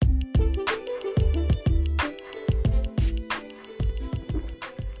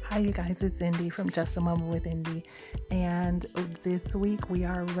Hi, you guys. It's Indy from Just a Moment with Indy. And this week we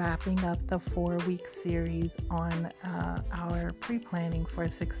are wrapping up the 4-week series on our pre planning for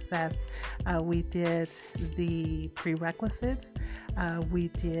success. We did the prerequisites, we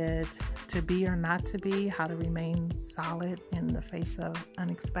did to be or not to be, how to remain solid in the face of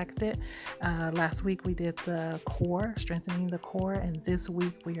unexpected. Last week we did the core, strengthening the core. And this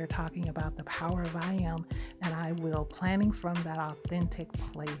week we are talking about the power of I am and I will, planning from that authentic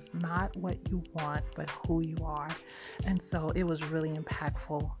place. Not what you want, but who you are. And so it was really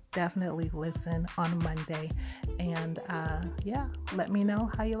impactful. Definitely listen on Monday. And let me know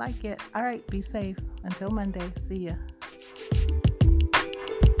how you like it. All right, be safe. Until Monday. See ya.